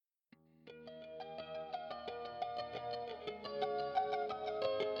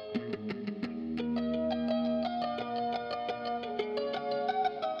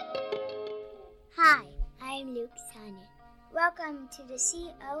to the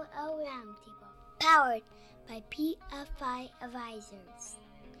COO Roundtable, powered by PFI Advisors.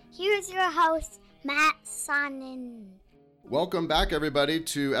 Here's your host, Matt Sonnen. Welcome back, everybody,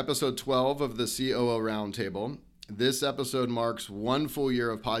 to episode 12 of the COO Roundtable. This episode marks one full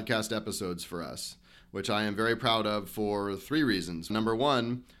year of podcast episodes for us, which I am very proud of for three reasons. Number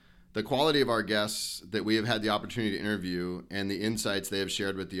one, the quality of our guests that we have had the opportunity to interview and the insights they have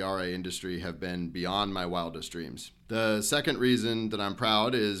shared with the RIA industry have been beyond my wildest dreams. The second reason that I'm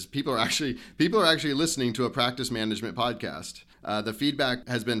proud is people are actually listening to a practice management podcast. The feedback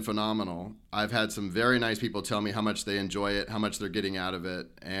has been phenomenal. I've had some very nice people tell me how much they enjoy it, how much they're getting out of it,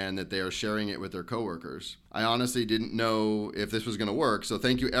 and that they are sharing it with their coworkers. I honestly didn't know if this was going to work, so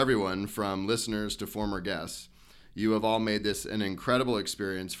thank you everyone from listeners to former guests. You have all made this an incredible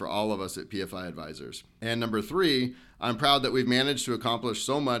experience for all of us at PFI Advisors. And number three, I'm proud that we've managed to accomplish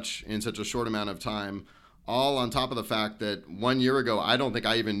so much in such a short amount of time, all on top of the fact that 1 year ago, I don't think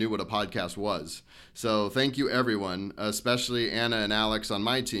I even knew what a podcast was. So thank you everyone, especially Anna and Alex on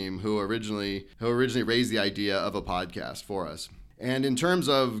my team who originally raised the idea of a podcast for us. And in terms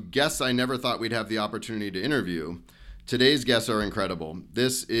of guests I never thought we'd have the opportunity to interview, today's guests are incredible.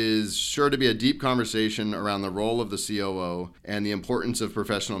 This is sure to be a deep conversation around the role of the COO and the importance of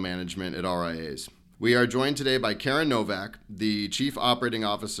professional management at RIAs. We are joined today by Karen Novak, the Chief Operating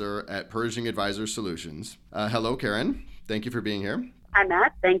Officer at Pershing Advisor Solutions. Hello, Karen. Thank you for being here. Hi,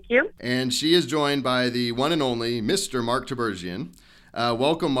 Matt. Thank you. And she is joined by the one and only Mr. Mark Tiberzian.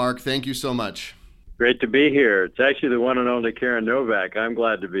 Welcome, Mark. Thank you so much. Great to be here. It's actually the one and only Karen Novak. I'm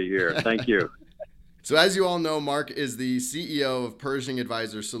glad to be here. Thank you. So as you all know, Mark is the CEO of Pershing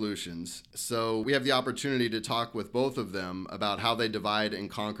Advisor Solutions. So we have the opportunity to talk with both of them about how they divide and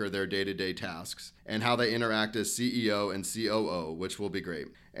conquer their day-to-day tasks and how they interact as CEO and COO, which will be great.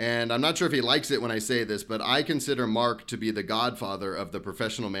 And I'm not sure if he likes it when I say this, but I consider Mark to be the godfather of the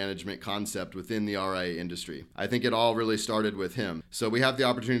professional management concept within the RIA industry. I think it all really started with him. So we have the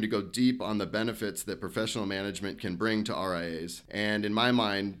opportunity to go deep on the benefits that professional management can bring to RIAs. And in my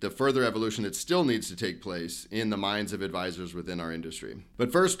mind, the further evolution that still needs to take place in the minds of advisors within our industry.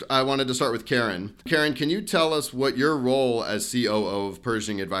 But first, I wanted to start with Karen. Karen, can you tell us what your role as COO of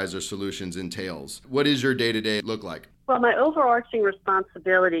Pershing Advisor Solutions entails? What does your day-to-day look like? Well, my overarching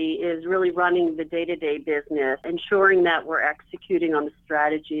responsibility is really running the day-to-day business, ensuring that we're executing on the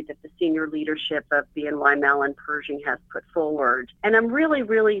strategy that the senior leadership of BNY Mellon Pershing has put forward. And I'm really,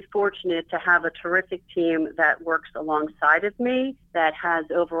 really fortunate to have a terrific team that works alongside of me that has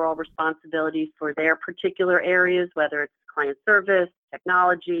overall responsibilities for their particular areas, whether it's client service,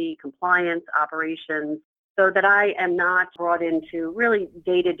 technology, compliance, operations, so that I am not brought into really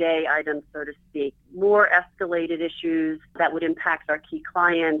day-to-day items, so to speak, more escalated issues that would impact our key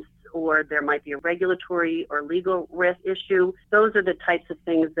clients, or there might be a regulatory or legal risk issue. Those are the types of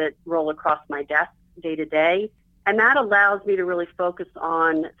things that roll across my desk day-to-day. And that allows me to really focus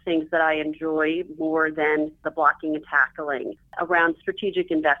on things that I enjoy more than the blocking and tackling around strategic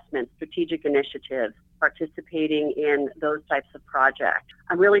investments, strategic initiatives, participating in those types of projects.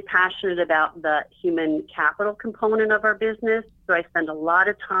 I'm really passionate about the human capital component of our business, so I spend a lot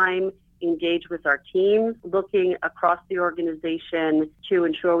of time engaged with our teams, looking across the organization to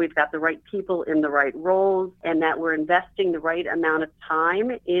ensure we've got the right people in the right roles and that we're investing the right amount of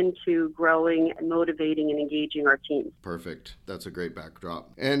time into growing, motivating, and engaging our teams. Perfect. That's a great backdrop.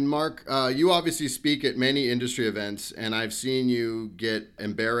 And Mark, you obviously speak at many industry events, and I've seen you get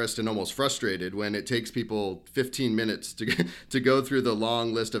embarrassed and almost frustrated when it takes people 15 minutes to go through the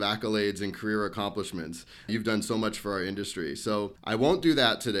long list of accolades and career accomplishments. You've done so much for our industry. So I won't do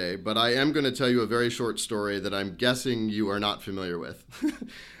that today, but I am going to tell you a very short story that I'm guessing you are not familiar with.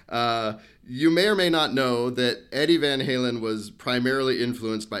 You may or may not know that Eddie Van Halen was primarily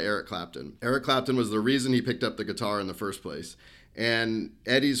influenced by Eric Clapton. Eric Clapton was the reason he picked up the guitar in the first place. And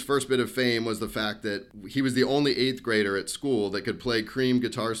Eddie's first bit of fame was the fact that he was the only 8th grader at school that could play Cream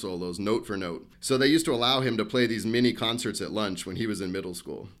guitar solos note for note. So they used to allow him to play these mini concerts at lunch when he was in middle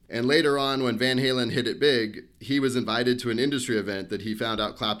school. And later on, when Van Halen hit it big, he was invited to an industry event that he found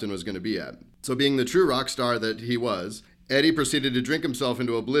out Clapton was going to be at. So being the true rock star that he was, Eddie proceeded to drink himself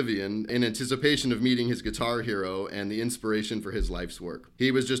into oblivion in anticipation of meeting his guitar hero and the inspiration for his life's work.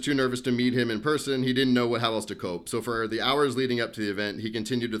 He was just too nervous to meet him in person. He didn't know how else to cope. So for the hours leading up to the event, he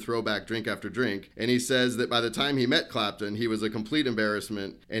continued to throw back drink after drink. And he says that by the time he met Clapton, he was a complete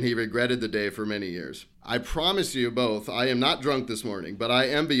embarrassment and he regretted the day for many years. I promise you both, I am not drunk this morning, but I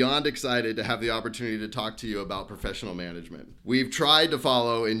am beyond excited to have the opportunity to talk to you about professional management. We've tried to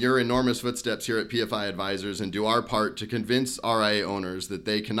follow in your enormous footsteps here at PFI Advisors and do our part to convince RIA owners that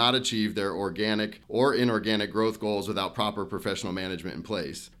they cannot achieve their organic or inorganic growth goals without proper professional management in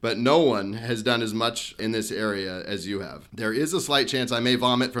place. But no one has done as much in this area as you have. There is a slight chance I may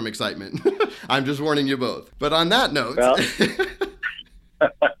vomit from excitement. I'm just warning you both. But on that note... Well,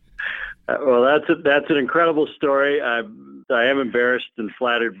 well, that's an incredible story. I am embarrassed and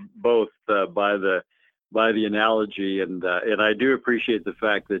flattered both by the analogy, and I do appreciate the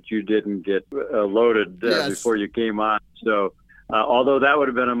fact that you didn't get loaded before you came on. So, although that would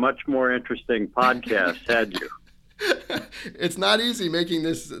have been a much more interesting podcast had you. It's not easy making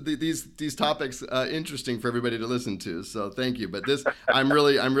these topics interesting for everybody to listen to. So thank you. But I'm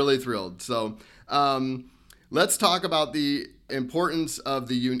really thrilled. So let's talk about the importance of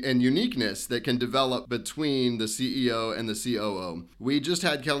the uniqueness that can develop between the CEO and the COO. We just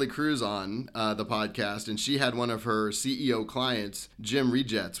had Kelly Cruz on the podcast, and she had one of her CEO clients, Jim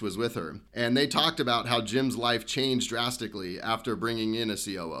Rejets, was with her. And they talked about how Jim's life changed drastically after bringing in a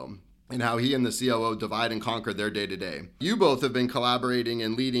COO, and how he and the COO divide and conquer their day-to-day. You both have been collaborating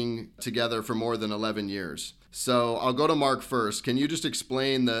and leading together for more than 11 years. So I'll go to Mark first. Can you just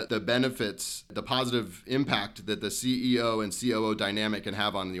explain the benefits, the positive impact that the CEO and COO dynamic can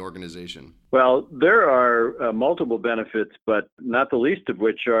have on the organization? Well, there are multiple benefits, but not the least of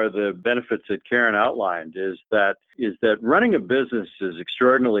which are the benefits that Karen outlined, is that running a business is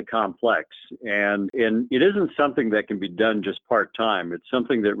extraordinarily complex, and it isn't something that can be done just part-time. It's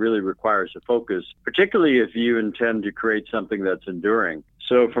something that really requires a focus, particularly if you intend to create something that's enduring.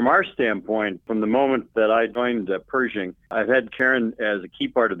 So from our standpoint, from the moment that I joined Pershing, I've had Karen as a key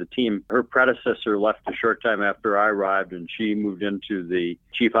part of the team. Her predecessor left a short time after I arrived, and she moved into the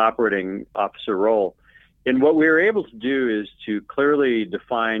chief operating officer role. And what we were able to do is to clearly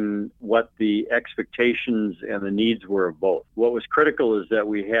define what the expectations and the needs were of both. What was critical is that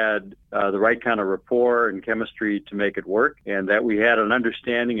we had the right kind of rapport and chemistry to make it work, and that we had an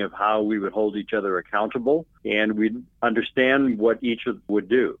understanding of how we would hold each other accountable, and we'd understand what each would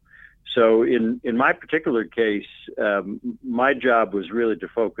do. So in my particular case, my job was really to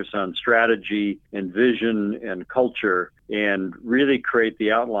focus on strategy and vision and culture, and really create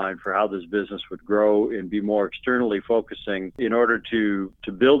the outline for how this business would grow and be more externally focusing in order to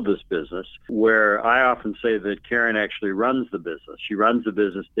build this business, where I often say that Karen actually runs the business. She runs the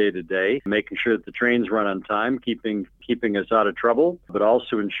business day to day, making sure that the trains run on time, keeping us out of trouble, but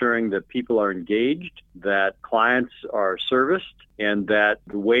also ensuring that people are engaged, that clients are serviced, and that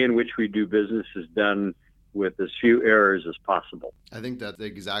the way in which we do business is done with as few errors as possible. I think that's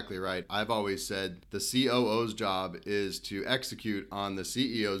exactly right. I've always said the COO's job is to execute on the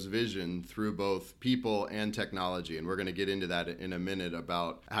CEO's vision through both people and technology. And we're going to get into that in a minute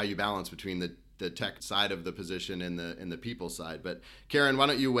about how you balance between the tech side of the position and the people side. But Karen, why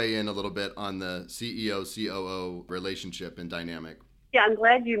don't you weigh in a little bit on the CEO-COO relationship and dynamic? Yeah, I'm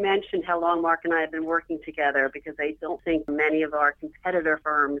glad you mentioned how long Mark and I have been working together, because I don't think many of our competitor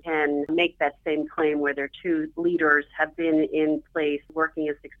firms can make that same claim where their two leaders have been in place working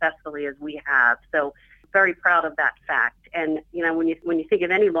as successfully as we have. So very proud of that fact. And, you know, when you think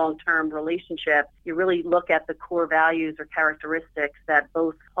of any long-term relationship, you really look at the core values or characteristics that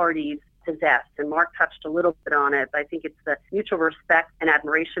both parties possess. And Mark touched a little bit on it, but I think it's the mutual respect and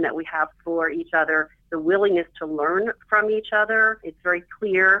admiration that we have for each other, the willingness to learn from each other. It's very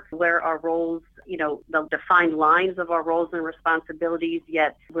clear where our roles, you know, the defined lines of our roles and responsibilities,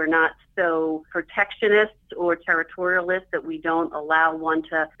 yet we're not so protectionist or territorialist that we don't allow one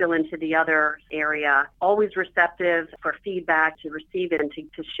to spill into the other area. Always receptive for feedback, to receive it and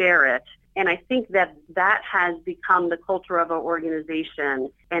to share it. And I think that has become the culture of our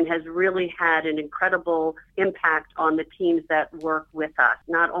organization and has really had an incredible impact on the teams that work with us.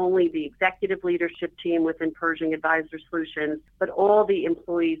 Not only the executive leadership team within Pershing Advisor Solutions, but all the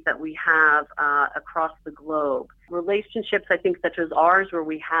employees that we have across the globe. Relationships, I think, such as ours, where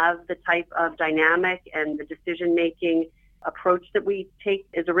we have the type of dynamic and the decision-making approach that we take,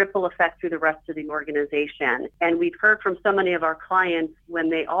 is a ripple effect through the rest of the organization. And we've heard from so many of our clients,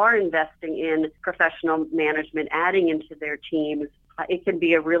 when they are investing in professional management, adding into their teams, it can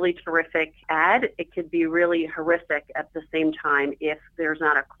be a really terrific add. It could be really horrific at the same time if there's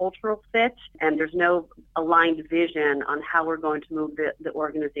not a cultural fit and there's no aligned vision on how we're going to move the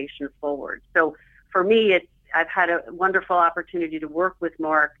organization forward. So for me, I've had a wonderful opportunity to work with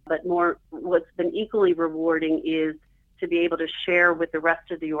Mark, but what's been equally rewarding is to be able to share with the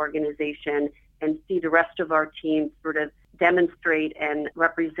rest of the organization and see the rest of our team sort of demonstrate and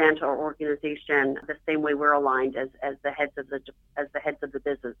represent our organization the same way we're aligned as the heads of the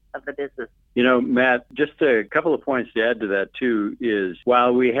business. You know, Matt, just a couple of points to add to that too is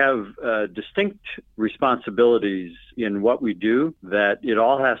while we have distinct responsibilities in what we do, that it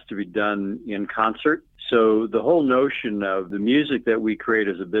all has to be done in concert. So the whole notion of the music that we create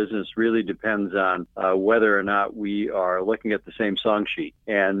as a business really depends on whether or not we are looking at the same song sheet.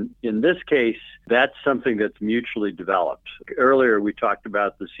 And in this case, that's something that's mutually developed. Earlier, we talked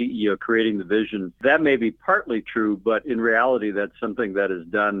about the CEO creating the vision. That may be partly true, but in reality, that's something that is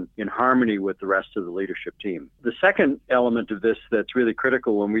done in harmony with the rest of the leadership team. The second element of this that's really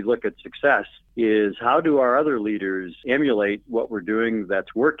critical when we look at success is how do our other leaders emulate what we're doing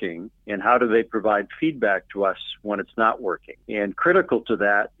that's working, and how do they provide feedback to us when it's not working? And critical to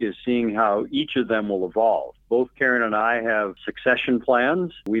that is seeing how each of them will evolve. Both Karen and I have succession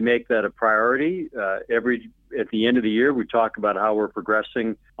plans. We make that a priority. At the end of the year, we talk about how we're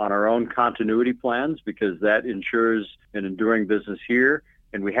progressing on our own continuity plans because that ensures an enduring business here.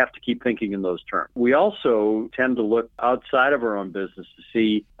 And we have to keep thinking in those terms. We also tend to look outside of our own business to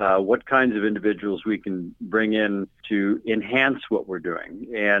see what kinds of individuals we can bring in to enhance what we're doing.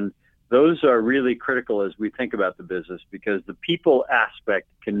 And those are really critical as we think about the business because the people aspect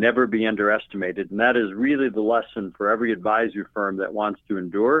can never be underestimated. And that is really the lesson for every advisory firm that wants to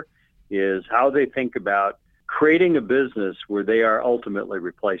endure is how they think about creating a business where they are ultimately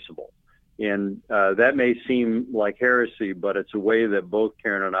replaceable. And that may seem like heresy, but it's a way that both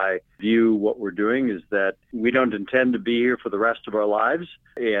Karen and I view what we're doing is that we don't intend to be here for the rest of our lives.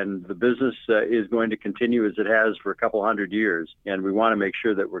 And the business is going to continue as it has for a couple hundred years. And we want to make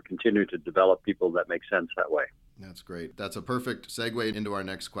sure that we're continuing to develop people that make sense that way. That's great. That's a perfect segue into our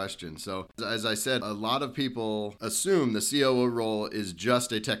next question. So, as I said, a lot of people assume the COO role is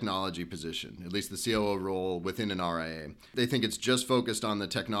just a technology position, at least the COO role within an RIA. They think it's just focused on the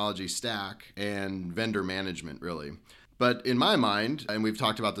technology stack and vendor management, really. But in my mind, and we've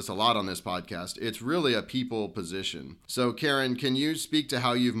talked about this a lot on this podcast, it's really a people position. So Karen, can you speak to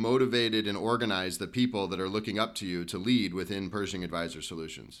how you've motivated and organized the people that are looking up to you to lead within Pershing Advisor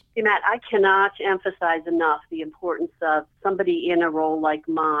Solutions? Hey, Matt, I cannot emphasize enough the importance of somebody in a role like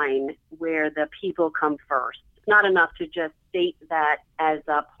mine where the people come first. It's not enough to just state that as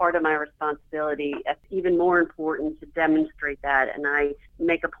a part of my responsibility. It's even more important to demonstrate that, and I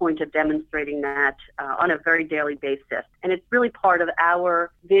make a point of demonstrating that on a very daily basis. And it's really part of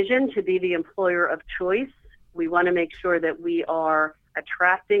our vision to be the employer of choice. We want to make sure that we are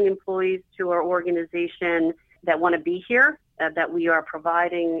attracting employees to our organization that want to be here, that we are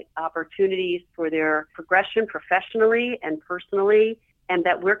providing opportunities for their progression professionally and personally, and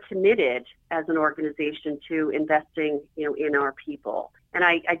that we're committed as an organization to investing, in our people. And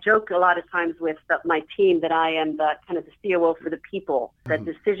I joke a lot of times with my team that I am the kind of the COO for the people, the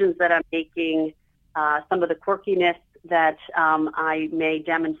decisions that I'm making, some of the quirkiness that I may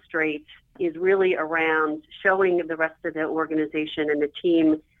demonstrate is really around showing the rest of the organization and the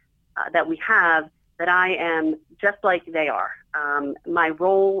team that we have that I am just like they are. My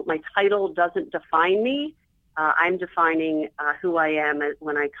role, my title doesn't define me. I'm defining who I am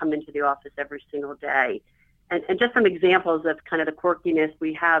when I come into the office every single day. And just some examples of kind of the quirkiness,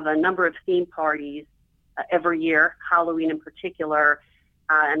 we have a number of theme parties every year, Halloween in particular,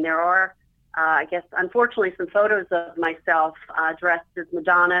 and there are, I guess, unfortunately, some photos of myself dressed as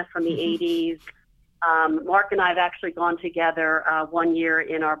Madonna from the 80s. Mark and I have actually gone together one year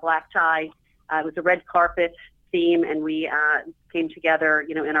in our black tie. It was a red carpet theme, and we came together,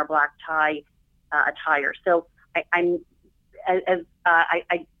 in our black tie attire. So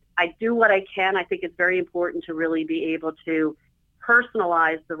I do what I can. I think it's very important to really be able to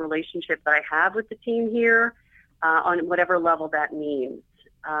personalize the relationship that I have with the team here on whatever level that means.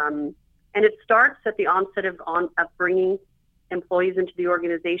 And it starts at the onset of bringing employees into the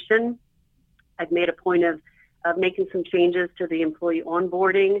organization. I've made a point of making some changes to the employee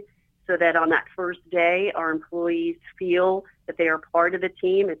onboarding so that on that first day, our employees feel that they are part of the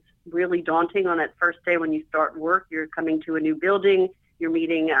team. It's really daunting on that first day when you start work. You're coming to a new building. You're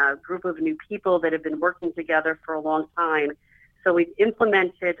meeting a group of new people that have been working together for a long time. So we've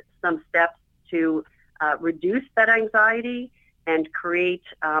implemented some steps to reduce that anxiety and create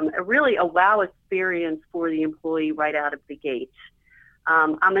a wow experience for the employee right out of the gate.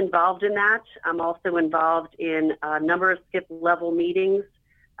 I'm involved in that. I'm also involved in a number of skip level meetings,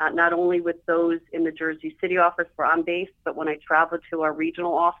 not only with those in the Jersey City office where I'm based, but when I travel to our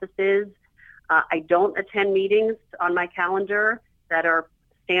regional offices. I don't attend meetings on my calendar that are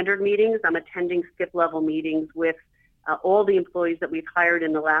standard meetings. I'm attending skip level meetings with all the employees that we've hired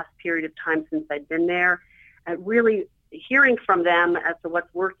in the last period of time since I've been there, and really hearing from them as to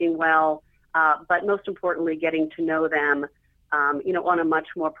what's working well, but most importantly, getting to know them, on a much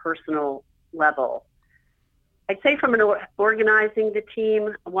more personal level. I'd say from organizing the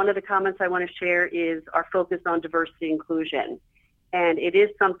team, one of the comments I want to share is our focus on diversity inclusion. And it is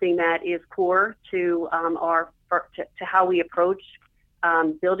something that is core to to how we approach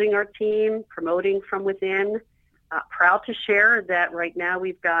building our team, promoting from within. Proud to share that right now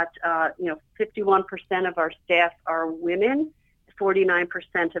we've got 51% of our staff are women,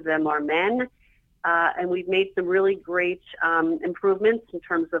 49% of them are men, and we've made some really great improvements in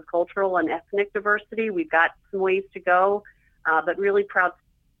terms of cultural and ethnic diversity. We've got some ways to go, but really proud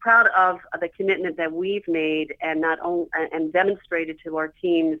of the commitment that we've made and and demonstrated to our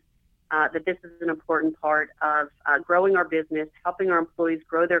teams that this is an important part of growing our business, helping our employees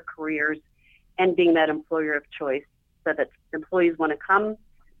grow their careers, and being that employer of choice, so that employees want to come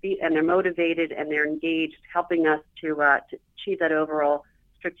and they're motivated and they're engaged, helping us to achieve that overall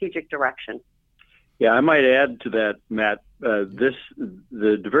strategic direction. Yeah, I might add to that, Matt.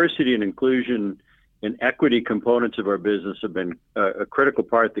 The diversity and inclusion and equity components of our business have been a critical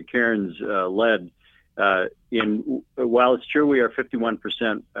part that Karen's led. While it's true we are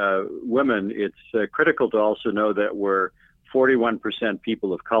 51% women, it's critical to also know that we're 41%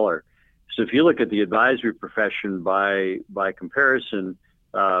 people of color. So if you look at the advisory profession by comparison,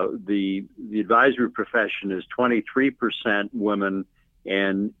 the advisory profession is 23% women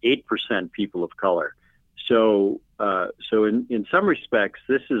and 8% people of color. So in some respects,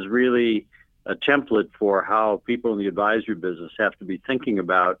 this is really a template for how people in the advisory business have to be thinking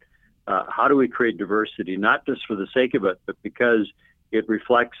about how do we create diversity, not just for the sake of it, but because it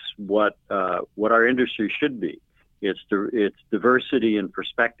reflects what our industry should be. It's diversity in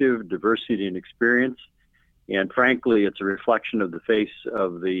perspective, diversity in experience, and frankly, it's a reflection of the face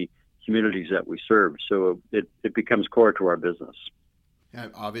of the communities that we serve. So it becomes core to our business. Yeah,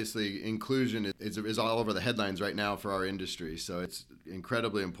 obviously, inclusion is all over the headlines right now for our industry, so it's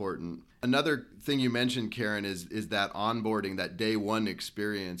incredibly important. Another thing you mentioned, Karen, is that onboarding, that day one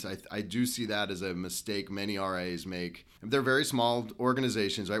experience. I do see that as a mistake many RIAs make. They're very small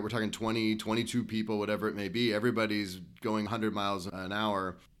organizations, right? We're talking 20, 22 people, whatever it may be. Everybody's going 100 miles an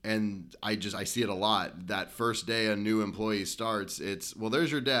hour. And I see it a lot. That first day a new employee starts,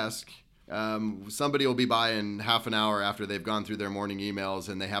 there's your desk. Somebody will be by in half an hour after they've gone through their morning emails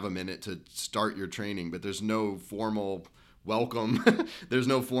and they have a minute to start your training, but there's no formal welcome. There's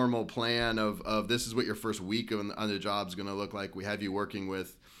no formal plan of this is what your first week on the job is going to look like. We have you working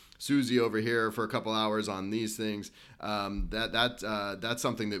with Susie over here for a couple hours on these things. That's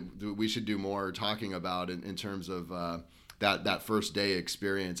something that we should do more talking about in terms of that first day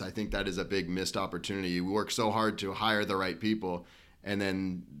experience. I think that is a big missed opportunity. We work so hard to hire the right people, and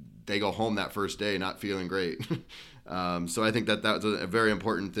then they go home that first day not feeling great. So I think that was a very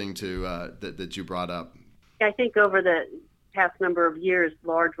important thing that you brought up. I think over the past number of years,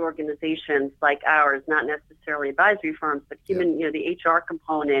 large organizations like ours, not necessarily advisory firms, but even the HR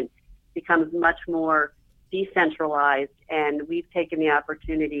component becomes much more decentralized, and we've taken the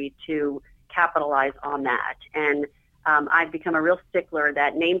opportunity to capitalize on that. And I've become a real stickler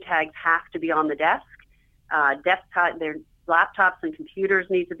that name tags have to be on the desk. Their laptops and computers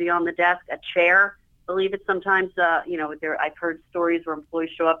need to be on the desk. A chair, believe it, sometimes I've heard stories where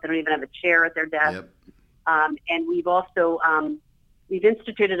employees show up, they don't even have a chair at their desk. Yep. And we've also we've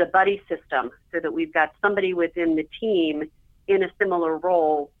instituted a buddy system so that we've got somebody within the team in a similar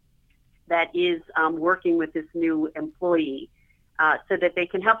role that is working with this new employee, so that they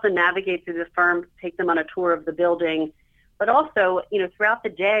can help them navigate through the firm, take them on a tour of the building. But also, throughout the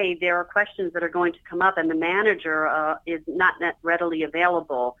day, there are questions that are going to come up, and the manager is not readily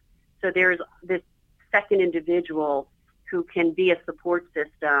available. So there's this second individual who can be a support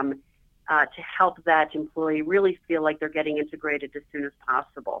system to help that employee really feel like they're getting integrated as soon as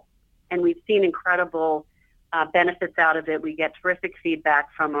possible. And we've seen incredible benefits out of it. We get terrific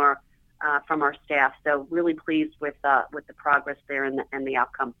feedback from our staff. So really pleased with the progress there and the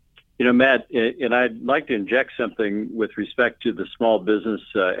outcome. Matt, and I'd like to inject something with respect to the small business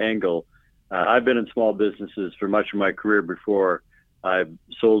angle. I've been in small businesses for much of my career before I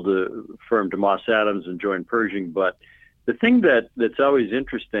sold the firm to Moss Adams and joined Pershing. But the thing that's always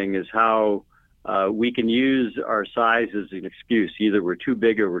interesting is how we can use our size as an excuse. Either we're too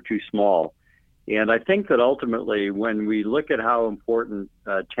big or we're too small. And I think that ultimately, when we look at how important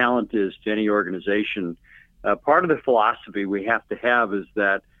talent is to any organization, part of the philosophy we have to have is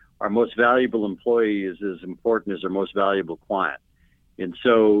that our most valuable employee is as important as our most valuable client. And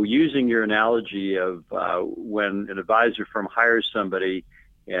so using your analogy of when an advisor firm hires somebody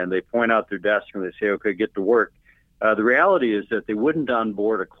and they point out their desk and they say, okay, get to work. The reality is that they wouldn't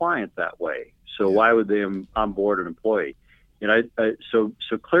onboard a client that way. So why would they onboard an employee? And so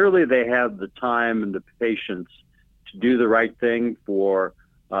clearly they have the time and the patience to do the right thing for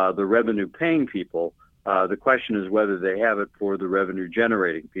the revenue paying people. The question is whether they have it for the revenue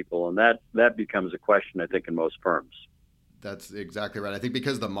generating people. And that becomes a question, I think, in most firms. That's exactly right. I think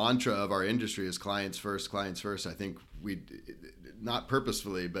because the mantra of our industry is clients first, I think we, not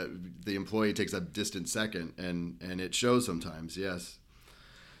purposefully, but the employee takes a distant second, and it shows sometimes, yes.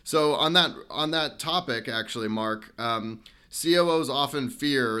 So on that topic, actually, Mark, COOs often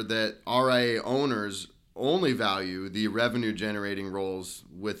fear that RIA owners only value the revenue generating roles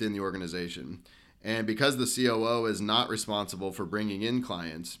within the organization. And because the COO is not responsible for bringing in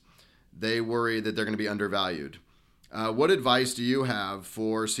clients, they worry that they're going to be undervalued. What advice do you have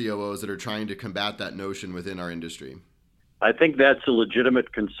for COOs that are trying to combat that notion within our industry? I think that's a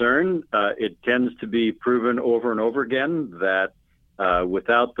legitimate concern. It tends to be proven over and over again that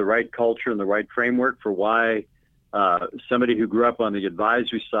without the right culture and the right framework for why somebody who grew up on the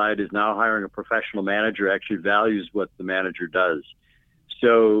advisory side is now hiring a professional manager actually values what the manager does.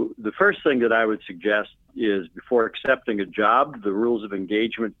 So the first thing that I would suggest is before accepting a job, the rules of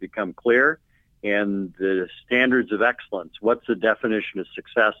engagement become clear and the standards of excellence, what's the definition of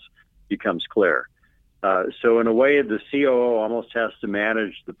success, becomes clear. So in a way, the COO almost has to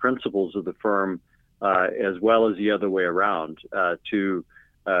manage the principles of the firm as well as the other way around to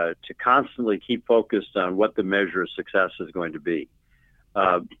constantly keep focused on what the measure of success is going to be.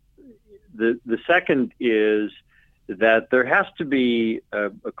 The second is that there has to be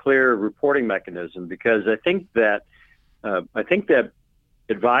a clear reporting mechanism, because I think that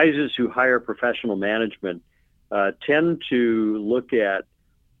advisors who hire professional management tend to look at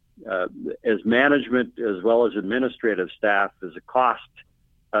as management as well as administrative staff as a cost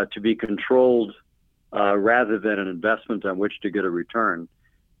to be controlled rather than an investment on which to get a return.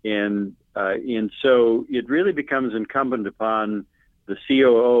 And so it really becomes incumbent upon the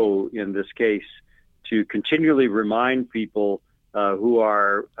COO in this case to continually remind people who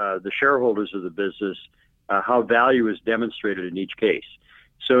are the shareholders of the business how value is demonstrated in each case.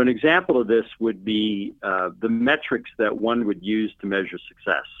 So an example of this would be the metrics that one would use to measure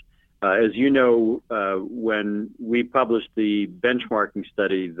success. As you know, when we published the benchmarking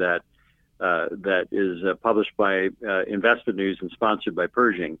study that is published by Investment News and sponsored by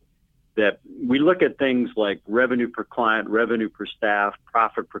Pershing, that we look at things like revenue per client, revenue per staff,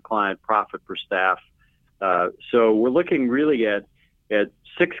 profit per client, profit per staff. So we're looking really at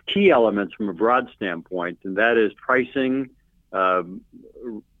 6 key elements from a broad standpoint, and that is pricing,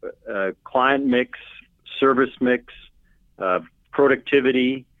 client mix, service mix,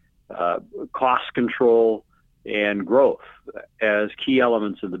 productivity, cost control, and growth as key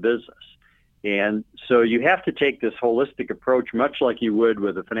elements of the business. And so you have to take this holistic approach, much like you would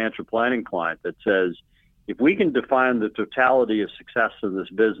with a financial planning client, that says, if we can define the totality of success of this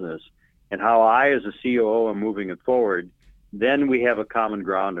business and how I as a COO am moving it forward, then we have a common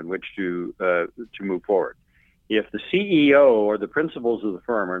ground in which to move forward. If the CEO or the principals of the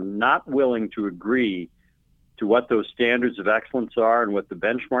firm are not willing to agree to what those standards of excellence are and what the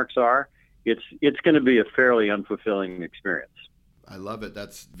benchmarks are, it's going to be a fairly unfulfilling experience. I love it.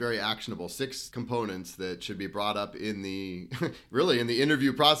 That's very actionable. 6 components that should be brought up in the really in the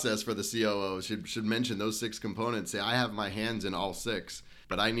interview process for the COO. Should mention those 6 components. Say, I have my hands in all 6,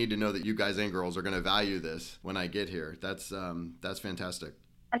 but I need to know that you guys and girls are going to value this when I get here. That's fantastic.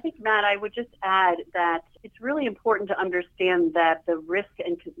 I think, Matt, I would just add that it's really important to understand that the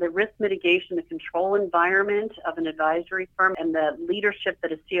risk mitigation, the control environment of an advisory firm and the leadership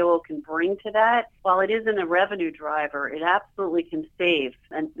that a COO can bring to that, while it isn't a revenue driver, it absolutely can save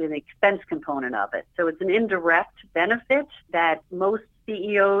an expense component of it. So it's an indirect benefit that most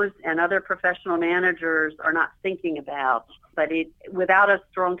CEOs and other professional managers are not thinking about. But without a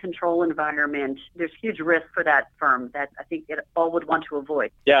strong control environment, there's huge risk for that firm that I think it all would want to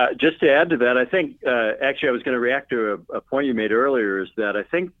avoid. Yeah, just to add to that, I think actually I was going to react to a point you made earlier, is that I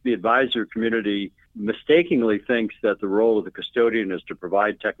think the advisor community mistakenly thinks that the role of the custodian is to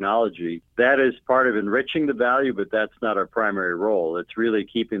provide technology. That is part of enriching the value, but that's not our primary role. It's really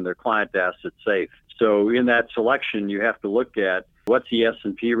keeping their client assets safe. So in that selection, you have to look at what's the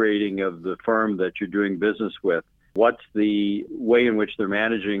S&P rating of the firm that you're doing business with. What's the way in which they're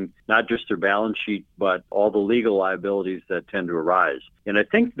managing not just their balance sheet, but all the legal liabilities that tend to arise? And I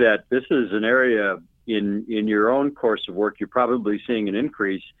think that this is an area in your own course of work you're probably seeing an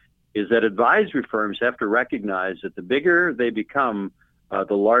increase, is that advisory firms have to recognize that the bigger they become,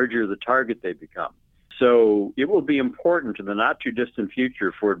 the larger the target they become. So it will be important in the not too distant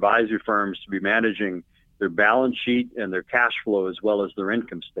future for advisory firms to be managing their balance sheet and their cash flow as well as their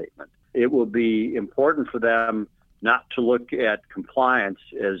income statement. It will be important for them not to look at compliance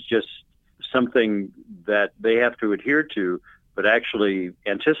as just something that they have to adhere to, but actually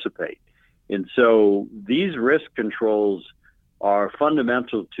anticipate. And so these risk controls are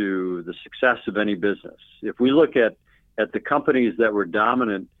fundamental to the success of any business. If we look at the companies that were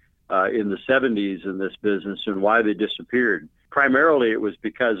dominant in the 70s in this business and why they disappeared, primarily it was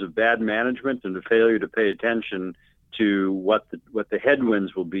because of bad management and the failure to pay attention to what the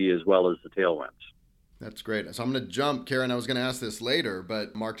headwinds will be as well as the tailwinds. That's great. So I'm going to jump, Karen. I was going to ask this later,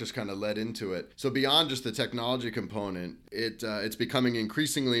 but Mark just kind of led into it. So beyond just the technology component, it's becoming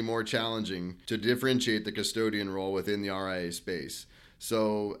increasingly more challenging to differentiate the custodian role within the RIA space.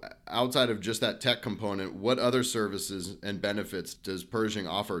 So outside of just that tech component, what other services and benefits does Pershing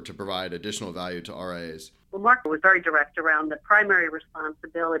offer to provide additional value to RIAs? Well, Mark was very direct around the primary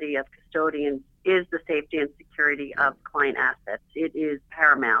responsibility of custodians is the safety and security of client assets. It is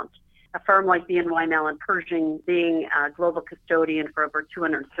paramount. A firm like BNY Mellon Pershing, being a global custodian for over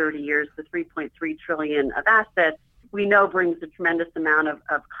 230 years with $3.3 trillion of assets, we know brings a tremendous amount of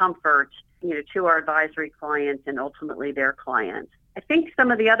comfort, to our advisory clients and ultimately their clients. I think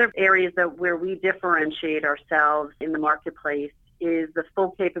some of the other areas where we differentiate ourselves in the marketplace is the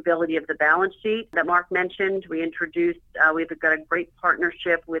full capability of the balance sheet that Mark mentioned. We've got a great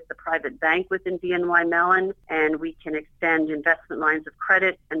partnership with the private bank within BNY Mellon, and we can extend investment lines of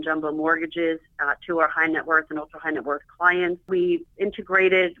credit and jumbo mortgages to our high net worth and ultra high net worth clients. We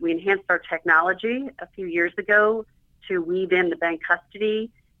enhanced our technology a few years ago to weave in the bank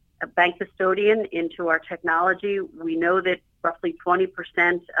custodian into our technology. We know that roughly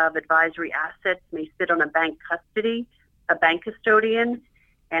 20% of advisory assets may sit on a bank custodian,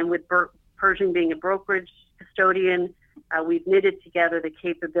 and with Pershing being a brokerage custodian, we've knitted together the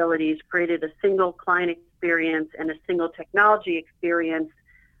capabilities, created a single client experience and a single technology experience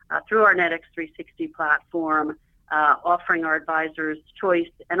through our NetX 360 platform, offering our advisors choice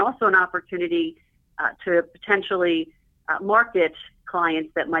and also an opportunity to potentially market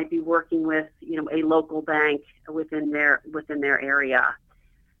clients that might be working with a local bank within their area.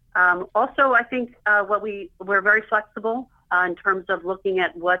 Also, I think we're very flexible in terms of looking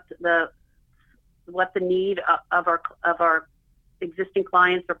at what the need of our existing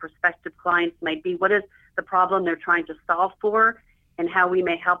clients or prospective clients might be. What is the problem they're trying to solve for, and how we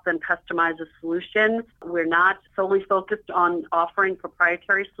may help them customize a solution. We're not solely focused on offering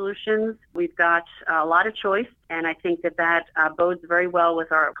proprietary solutions. We've got a lot of choice, and I think that bodes very well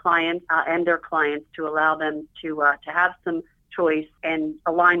with our clients and their clients to allow them to have some choice and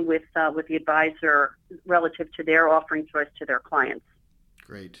align with the advisor relative to their offering choice to their clients.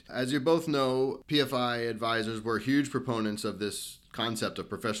 Great. As you both know, PFI advisors were huge proponents of this concept of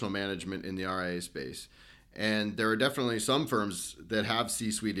professional management in the RIA space. And there are definitely some firms that have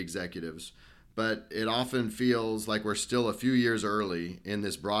C-suite executives, but it often feels like we're still a few years early in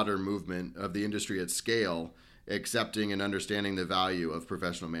this broader movement of the industry at scale, accepting and understanding the value of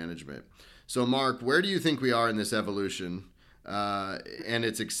professional management. So Mark, where do you think we are in this evolution and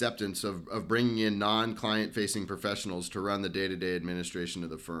its acceptance of bringing in non-client facing professionals to run the day-to-day administration of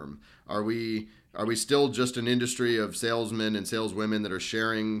the firm? Are we still just an industry of salesmen and saleswomen that are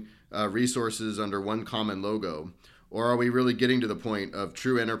sharing resources under one common logo? Or are we really getting to the point of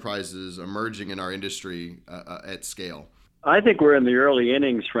true enterprises emerging in our industry at scale? I think we're in the early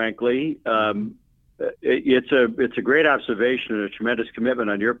innings, frankly. It's a great observation and a tremendous commitment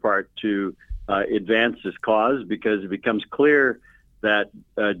on your part to advance this cause, because it becomes clear that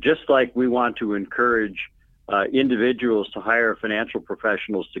just like we want to encourage individuals to hire financial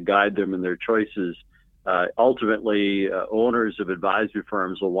professionals to guide them in their choices, ultimately owners of advisory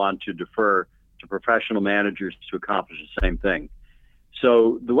firms will want to defer to professional managers to accomplish the same thing.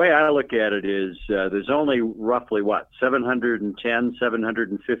 So the way I look at it is there's only roughly 710,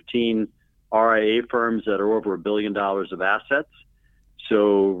 715 RIA firms that are over $1 billion of assets.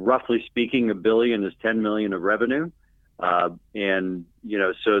 So roughly speaking, $1 billion is $10 million of revenue. And,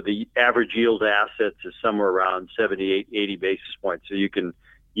 so the average yield to assets is somewhere around 78, 80 basis points. So you can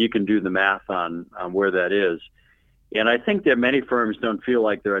do the math on where that is. And I think that many firms don't feel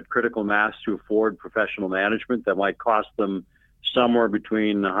like they're at critical mass to afford professional management that might cost them somewhere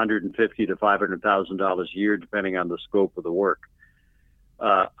between $150,000 to $500,000 a year, depending on the scope of the work.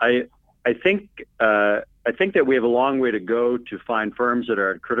 I think that we have a long way to go to find firms that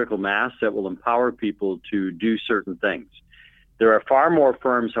are at critical mass that will empower people to do certain things. There are far more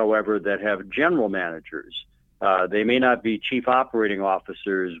firms, however, that have general managers They may not be chief operating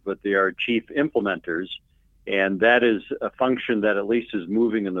officers, but they are chief implementers, and that is a function that at least is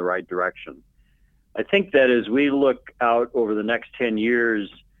moving in the right direction. I think that as we look out over the next 10 years,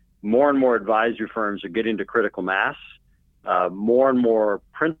 more and more advisory firms are getting to critical mass. More and more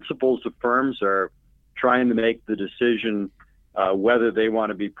principals of firms are trying to make the decision whether they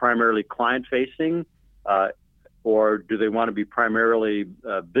want to be primarily client-facing or do they want to be primarily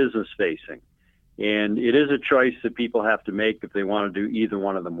business-facing. And it is a choice that people have to make if they want to do either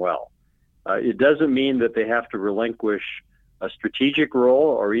one of them well. It doesn't mean that they have to relinquish a strategic role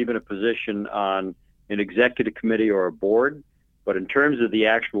or even a position on an executive committee or a board. But in terms of the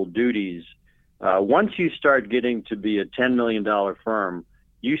actual duties, once you start getting to be a $10 million firm,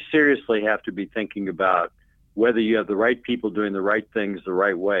 you seriously have to be thinking about whether you have the right people doing the right things the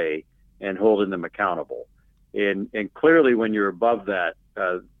right way and holding them accountable. And clearly when you're above that,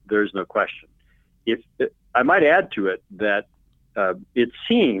 there's no question. I might add to it that it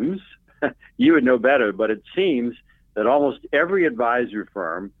seems, you would know better, but it seems that almost every advisory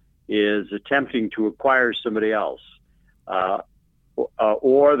firm is attempting to acquire somebody else,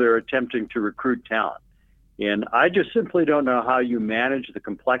 or they're attempting to recruit talent. And I just simply don't know how you manage the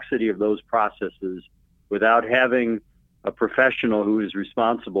complexity of those processes without having a professional who is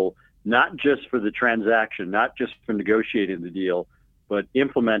responsible not just for the transaction, not just for negotiating the deal, but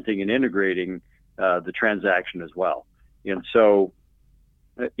implementing and integrating the transaction as well. And so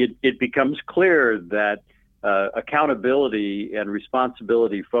it becomes clear that accountability and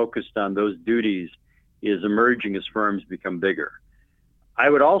responsibility focused on those duties is emerging as firms become bigger. I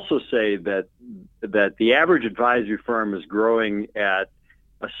would also say that the average advisory firm is growing at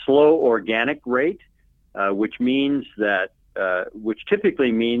a slow organic rate, which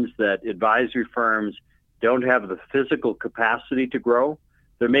typically means that advisory firms don't have the physical capacity to grow.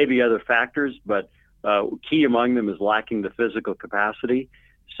 There may be other factors, but key among them is lacking the physical capacity.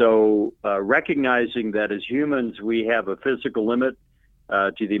 So recognizing that as humans, we have a physical limit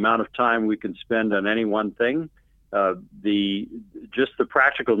to the amount of time we can spend on any one thing, the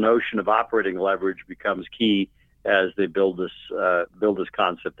practical notion of operating leverage becomes key as they build this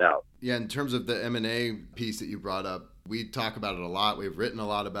concept out. Yeah, in terms of the M&A piece that you brought up, we talk about it a lot. We've written a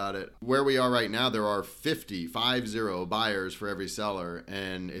lot about it. Where we are right now, there are 50 buyers for every seller.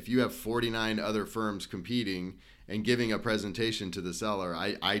 And if you have 49 other firms competing and giving a presentation to the seller,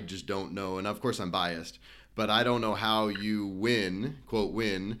 I just don't know. And of course, I'm biased, but I don't know how you win, quote,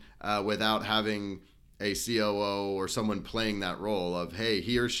 win, without having a COO or someone playing that role of, hey,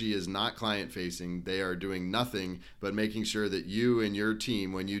 he or she is not client facing. They are doing nothing but making sure that you and your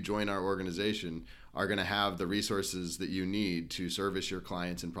team, when you join our organization, are going to have the resources that you need to service your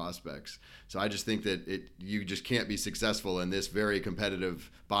clients and prospects. So I just think that you just can't be successful in this very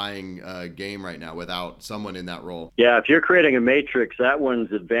competitive buying game right now without someone in that role. Yeah, if you're creating a matrix, that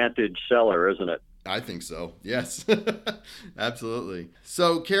one's advantage seller, isn't it? I think so. Yes, absolutely.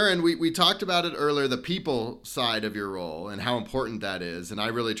 So Karen, we talked about it earlier, the people side of your role and how important that is. And I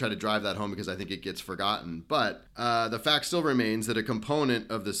really try to drive that home because I think it gets forgotten. But the fact still remains that a component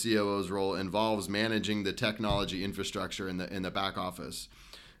of the COO's role involves managing the technology infrastructure in the back office.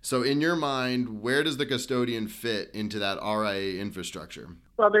 So in your mind, where does the custodian fit into that RIA infrastructure?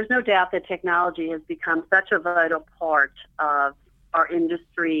 Well, there's no doubt that technology has become such a vital part of our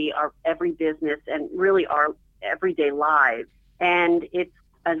industry, our every business, and really our everyday lives. And it's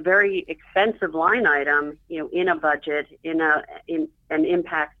a very expensive line item, in a budget, and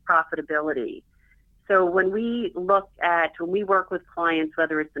impacts profitability. So when we work with clients,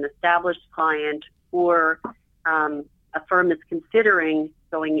 whether it's an established client or a firm that's considering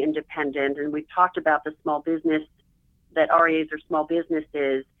going independent, and we've talked about the small business, that RIAs are small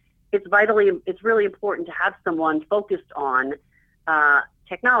businesses, it's really important to have someone focused on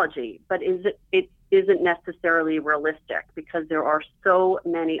technology, but it isn't necessarily realistic because there are so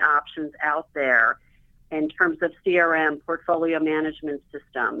many options out there in terms of CRM, portfolio management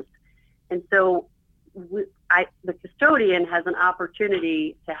systems. And so the custodian has an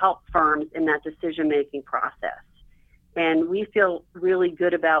opportunity to help firms in that decision-making process. And we feel really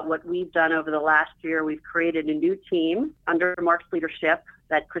good about what we've done over the last year. We've created a new team under Mark's leadership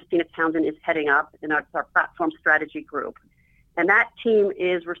that Christina Townsend is heading up, and it's our platform strategy group. And that team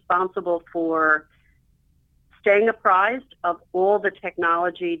is responsible for staying apprised of all the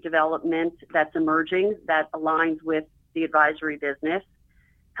technology development that's emerging that aligns with the advisory business,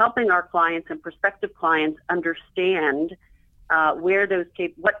 helping our clients and prospective clients understand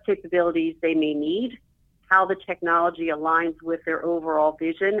what capabilities they may need, how the technology aligns with their overall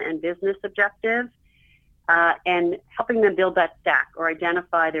vision and business objectives, and helping them build that stack or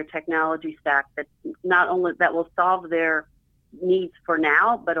identify their technology stack that not only that will solve their needs for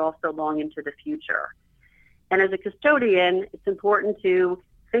now, but also long into the future. And as a custodian, it's important to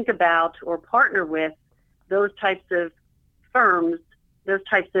think about or partner with those types of firms, those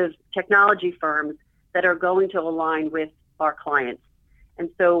types of technology firms that are going to align with our clients. And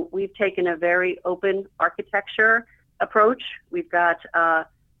so we've taken a very open architecture approach. We've got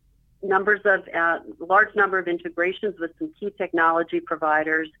large number of integrations with some key technology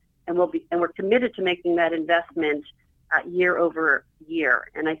providers, and we're committed to making that investment year over year.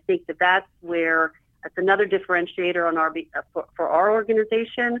 And I think that's another differentiator on for our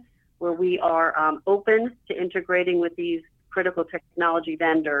organization, where we are open to integrating with these critical technology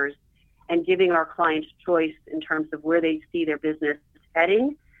vendors and giving our clients choice in terms of where they see their business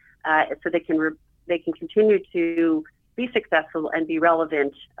heading, so they can continue to be successful and be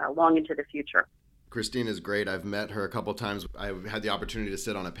relevant long into the future. Christine is great. I've met her a couple times. I've had the opportunity to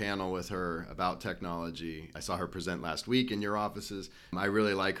sit on a panel with her about technology. I saw her present last week in your offices. I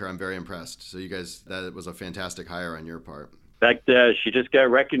really like her. I'm very impressed. So you guys, that was a fantastic hire on your part. In fact, she just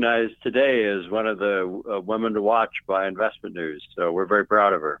got recognized today as one of the women to watch by Investment News. So we're very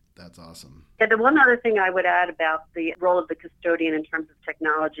proud of her. That's awesome. Yeah, the one other thing I would add about the role of the custodian in terms of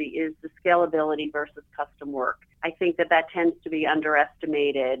technology is the scalability versus custom work. I think that tends to be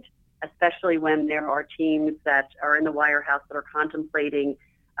underestimated, especially when there are teams that are in the wirehouse that are contemplating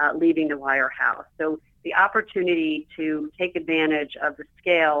leaving the wirehouse. So the opportunity to take advantage of the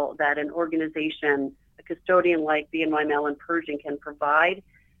scale that an organization, a custodian like BNY Mellon Pershing can provide,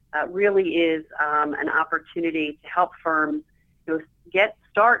 really is an opportunity to help firms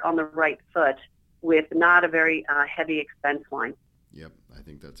start on the right foot with not a very heavy expense line. Yep, I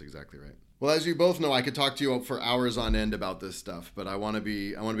think that's exactly right. Well, as you both know, I could talk to you for hours on end about this stuff, but I want to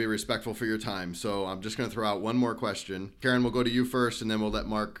be respectful for your time. So I'm just going to throw out one more question. Karen, we'll go to you first, and then we'll let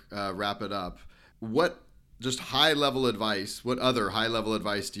Mark wrap it up. What high-level advice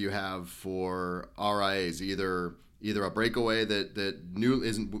do you have for RIAs, either a breakaway that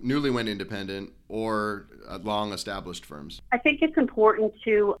newly went independent or long-established firms? I think it's important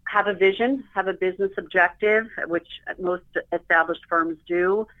to have a vision, have a business objective, which most established firms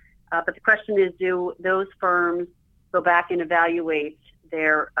do. But the question is, do those firms go back and evaluate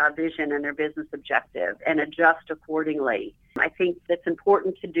their vision and their business objective and adjust accordingly? I think that's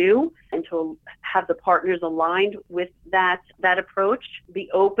important to do, and to have the partners aligned with that approach,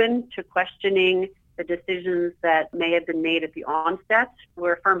 be open to questioning the decisions that may have been made at the onset.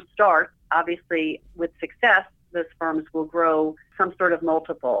 Where firms start, obviously with success, those firms will grow some sort of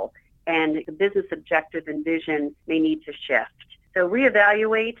multiple, and the business objective and vision may need to shift. So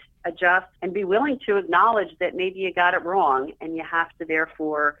reevaluate, adjust, and be willing to acknowledge that maybe you got it wrong, and you have to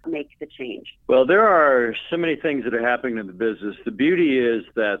therefore make the change. Well, there are so many things that are happening in the business. The beauty is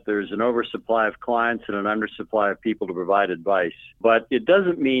that there's an oversupply of clients and an undersupply of people to provide advice. But it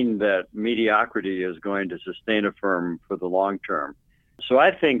doesn't mean that mediocrity is going to sustain a firm for the long term. So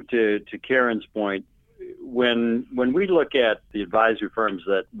I think, to Karen's point, when we look at the advisory firms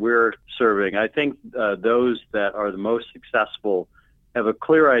that we're serving, I think those that are the most successful have a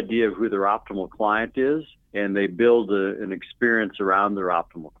clear idea of who their optimal client is, and they build an experience around their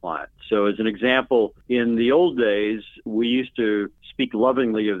optimal client. So as an example, in the old days, we used to speak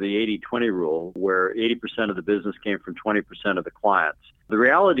lovingly of the 80-20 rule, where 80% of the business came from 20% of the clients. The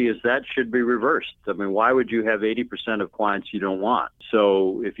reality is that should be reversed. I mean, why would you have 80% of clients you don't want?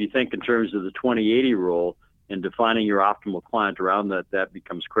 So if you think in terms of the 20-80 rule and defining your optimal client around that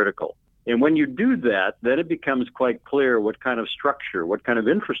becomes critical. And when you do that, then it becomes quite clear what kind of structure, what kind of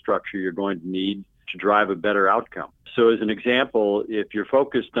infrastructure you're going to need to drive a better outcome. So as an example, if you're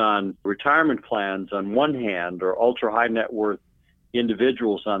focused on retirement plans on one hand or ultra high net worth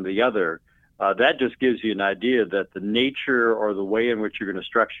individuals on the other, that just gives you an idea that the nature or the way in which you're going to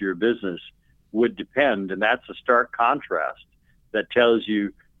structure your business would depend. And that's a stark contrast that tells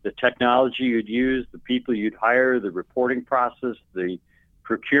you the technology you'd use, the people you'd hire, the reporting process, the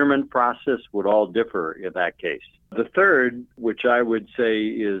procurement process would all differ in that case. The third, which I would say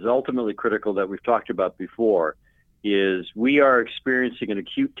is ultimately critical that we've talked about before, is we are experiencing an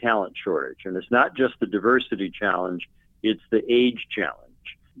acute talent shortage. And it's not just the diversity challenge, it's the age challenge.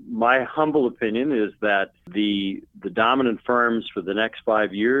 My humble opinion is that the dominant firms for the next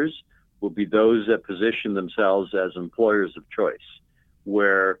 5 years will be those that position themselves as employers of choice,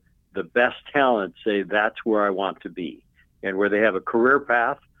 where the best talent say that's where I want to be, and where they have a career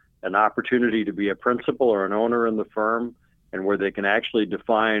path, an opportunity to be a principal or an owner in the firm, and where they can actually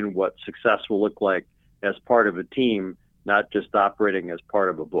define what success will look like as part of a team, not just operating as part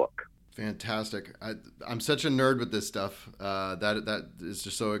of a book. Fantastic. I'm such a nerd with this stuff. That is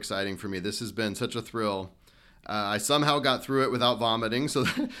just so exciting for me. This has been such a thrill. I somehow got through it without vomiting. So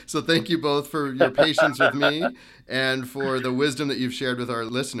thank you both for your patience with me and for the wisdom that you've shared with our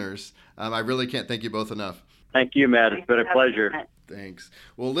listeners. I really can't thank you both enough. Thank you, Matt. It's been a pleasure. Thanks.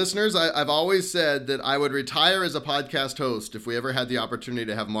 Well, listeners, I've always said that I would retire as a podcast host if we ever had the opportunity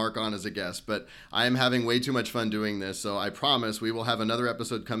to have Mark on as a guest, but I am having way too much fun doing this, so I promise we will have another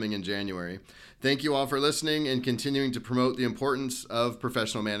episode coming in January. Thank you all for listening and continuing to promote the importance of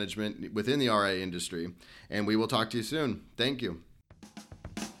professional management within the RIA industry, and we will talk to you soon. Thank you.